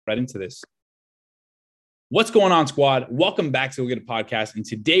right into this. What's going on, squad? Welcome back to Go Get It Podcast. And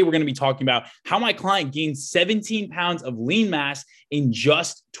today we're going to be talking about how my client gained 17 pounds of lean mass in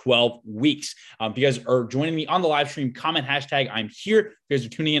just 12 weeks. If you guys are joining me on the live stream, comment hashtag I'm here. If you guys are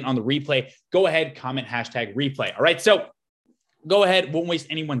tuning in on the replay, go ahead, comment hashtag replay. All right. So go ahead. Won't waste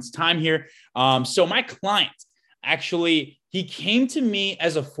anyone's time here. So my client actually, he came to me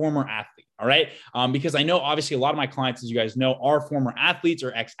as a former athlete. All right. Because I know obviously a lot of my clients, as you guys know, are former athletes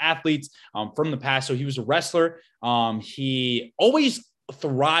or ex-athletes from the past. So he was a wrestler. He always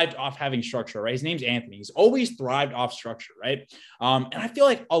thrived off having structure, right? His name's Anthony. He's always thrived off structure, right? And I feel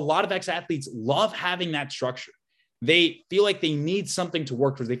like a lot of ex-athletes love having that structure. They feel like they need something to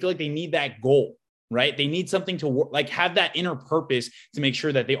work towards. They feel like they need that goal, right? They need something to work, like have that inner purpose to make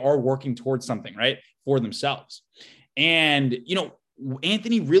sure that they are working towards something, right? For themselves. And, you know,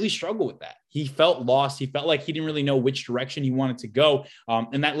 Anthony really struggled with that. He felt lost. He felt like he didn't really know which direction he wanted to go.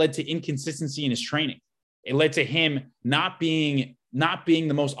 And that led to inconsistency in his training. It led to him not being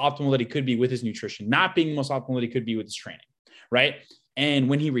the most optimal that he could be with his nutrition, not being the most optimal that he could be with his training. Right. And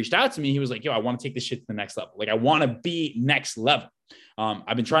when he reached out to me, he was like, yo, I want to take this shit to the next level. Like I want to be next level.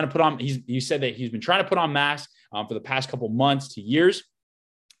 I've been trying to put on, he said that he's been trying to put on mass for the past couple months to years,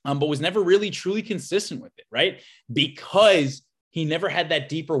 but was never really truly consistent with it. Right. Because he never had that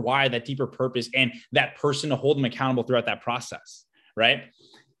deeper why, that deeper purpose, and that person to hold him accountable throughout that process, right?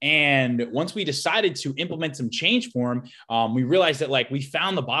 And once we decided to implement some change for him, we realized that like we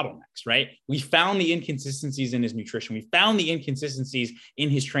found the bottlenecks, right? We found the inconsistencies in his nutrition. We found the inconsistencies in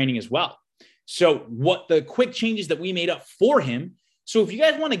his training as well. So what the quick changes that we made up for him. So if you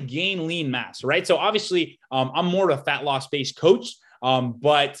guys want to gain lean mass, right? So obviously I'm more of a fat loss based coach,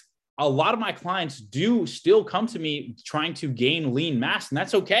 but a lot of my clients do still come to me trying to gain lean mass, and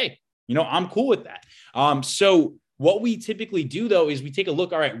that's okay. You know, I'm cool with that. So what we typically do though, is we take a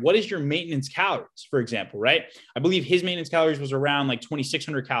look, all right, what is your maintenance calories, for example, right? I believe his maintenance calories was around like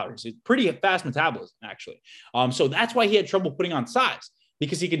 2,600 calories. It's pretty fast metabolism actually. So that's why he had trouble putting on size,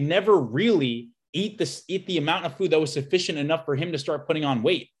 because he could never really eat the amount of food that was sufficient enough for him to start putting on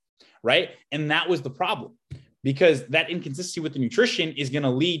weight. Right. And that was the problem. Because that inconsistency with the nutrition is going to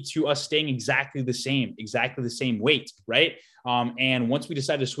lead to us staying exactly the same weight, right? And once we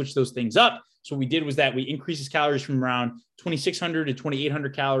decided to switch those things up, so what we did was that we increased his calories from around 2,600 to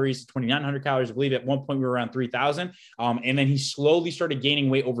 2,800 calories to 2,900 calories. I believe at one point we were around 3,000. And then he slowly started gaining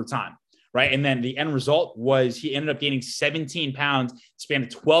weight over time, right? And then the end result was he ended up gaining 17 pounds, span of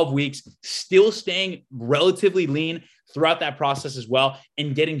 12 weeks, still staying relatively lean throughout that process as well,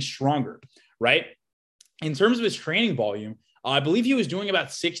 and getting stronger, right? In terms of his training volume, I believe he was doing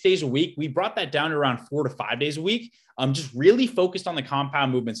about 6 days a week. We brought that down to around 4 to 5 days a week. Just really focused on the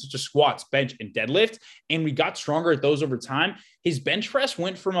compound movements, such as squats, bench, and deadlift. And we got stronger at those over time. His bench press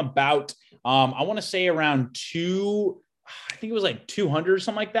went from about, I want to say around I think it was like 200 or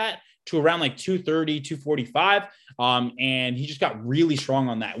something like that, to around like 230, 245. And he just got really strong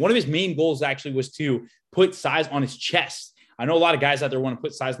on that. One of his main goals actually was to put size on his chest. I know a lot of guys out there want to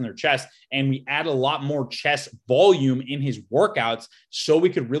put size on their chest, and we add a lot more chest volume in his workouts so we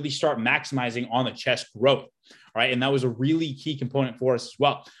could really start maximizing on the chest growth. All right. And that was a really key component for us as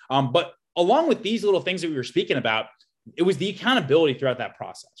well. But along with these little things that we were speaking about, it was the accountability throughout that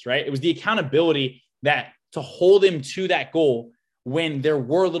process, right? It was the accountability that to hold him to that goal when there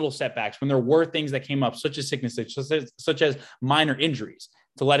were little setbacks, when there were things that came up, such as sickness, such as minor injuries,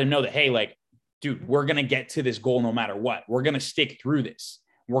 to let him know that, hey, like, dude, we're going to get to this goal no matter what. We're going to stick through this.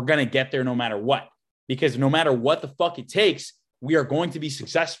 We're going to get there no matter what, because no matter what the fuck it takes, we are going to be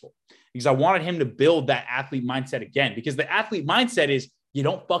successful. Because I wanted him to build that athlete mindset again, because the athlete mindset is you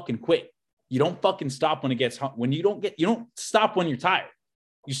don't fucking quit. You don't fucking stop when it gets hot. You don't stop when you're tired.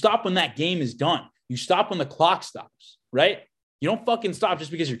 You stop when that game is done. You stop when the clock stops, right? You don't fucking stop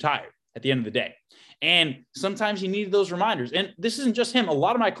just because you're tired at the end of the day. And sometimes you need those reminders. And this isn't just him. A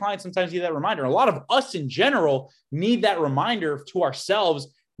lot of my clients sometimes need that reminder. A lot of us in general need that reminder to ourselves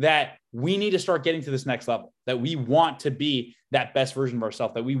that we need to start getting to this next level, that we want to be that best version of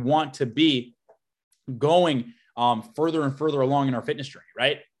ourselves, that we want to be going further and further along in our fitness journey,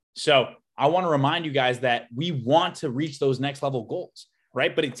 right? So I want to remind you guys that we want to reach those next level goals,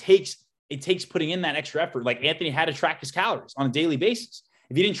 right? But it takes putting in that extra effort. Like Anthony had to track his calories on a daily basis.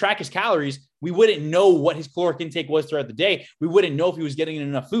 If he didn't track his calories, we wouldn't know what his caloric intake was throughout the day. We wouldn't know if he was getting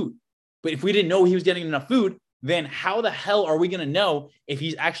enough food. But if we didn't know he was getting enough food, then how the hell are we going to know if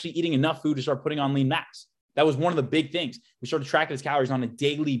he's actually eating enough food to start putting on lean mass? That was one of the big things. We started tracking his calories on a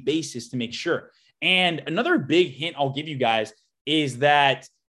daily basis to make sure. And another big hint I'll give you guys is that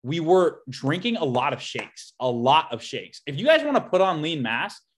we were drinking a lot of shakes. If you guys want to put on lean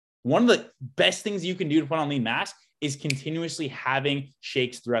mass, one of the best things you can do to put on lean mass is continuously having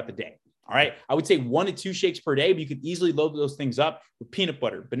shakes throughout the day. All right. I would say 1 to 2 shakes per day, but you could easily load those things up with peanut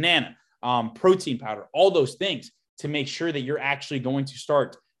butter, banana, protein powder, all those things to make sure that you're actually going to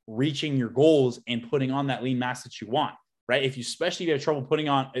start reaching your goals and putting on that lean mass that you want, right? Especially if you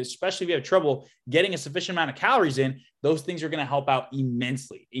have trouble getting a sufficient amount of calories in, those things are going to help out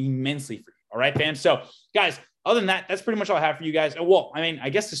immensely for you. All right, fam. So guys, other than that, that's pretty much all I have for you guys. Well, I mean, I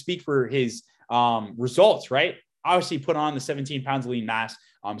guess to speak for his results, right? Obviously put on the 17 pounds of lean mass,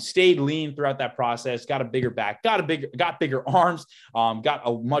 stayed lean throughout that process, got a bigger back, got bigger arms, got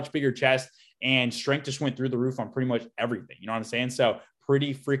a much bigger chest, and strength just went through the roof on pretty much everything. You know what I'm saying? So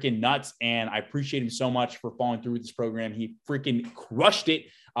pretty freaking nuts. And I appreciate him so much for following through with this program. He freaking crushed it.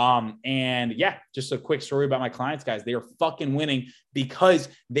 And yeah, just a quick story about my clients, guys. They are fucking winning because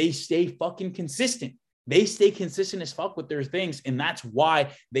they stay fucking consistent. They stay consistent as fuck with their things. And that's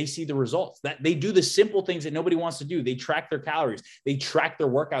why they see the results. That they do the simple things that nobody wants to do. They track their calories. They track their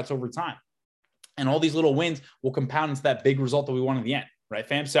workouts over time. And all these little wins will compound into that big result that we want in the end. Right,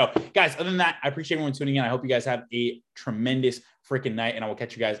 fam? So guys, other than that, I appreciate everyone tuning in. I hope you guys have a tremendous freaking night, and I will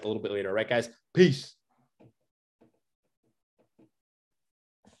catch you guys a little bit later. All right, guys? Peace.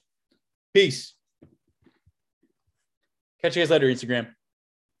 Peace. Catch you guys later, Instagram.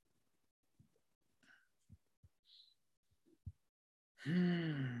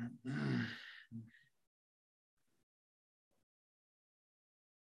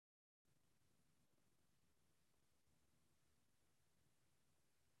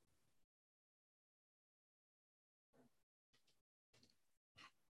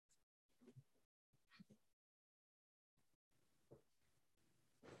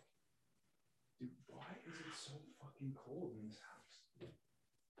 Dude, why is it so fucking cold in this house?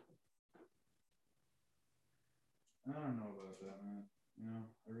 I don't know about that, man. You know,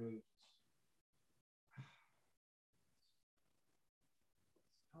 I really...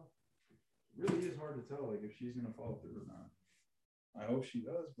 It really is hard to tell, like, if she's going to follow through or not. I hope she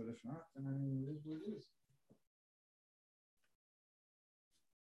does, but if not, then I mean, it is what it is.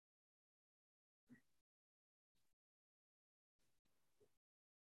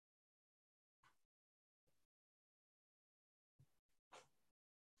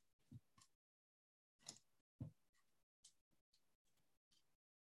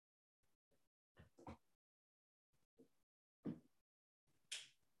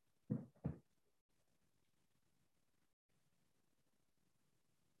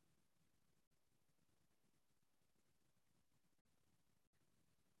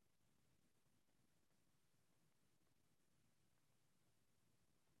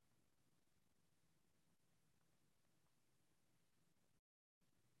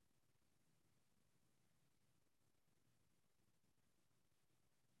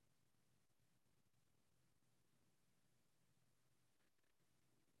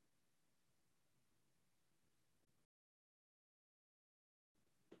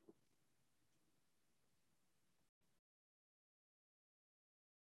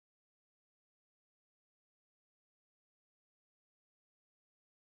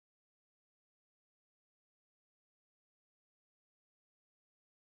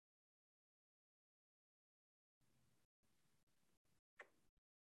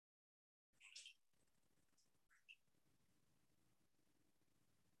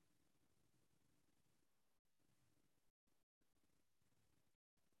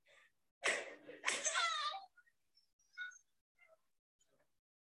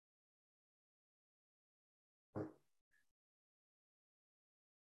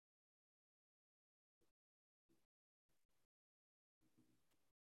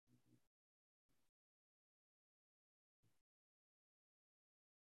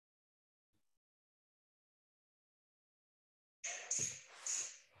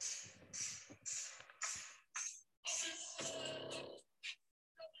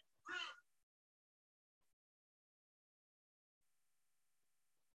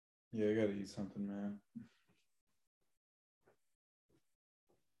 Yeah, I gotta eat something, man.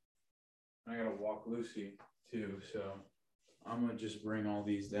 I gotta walk Lucy too, so I'm gonna just bring all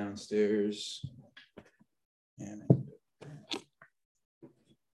these downstairs. And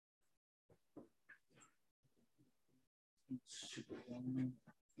super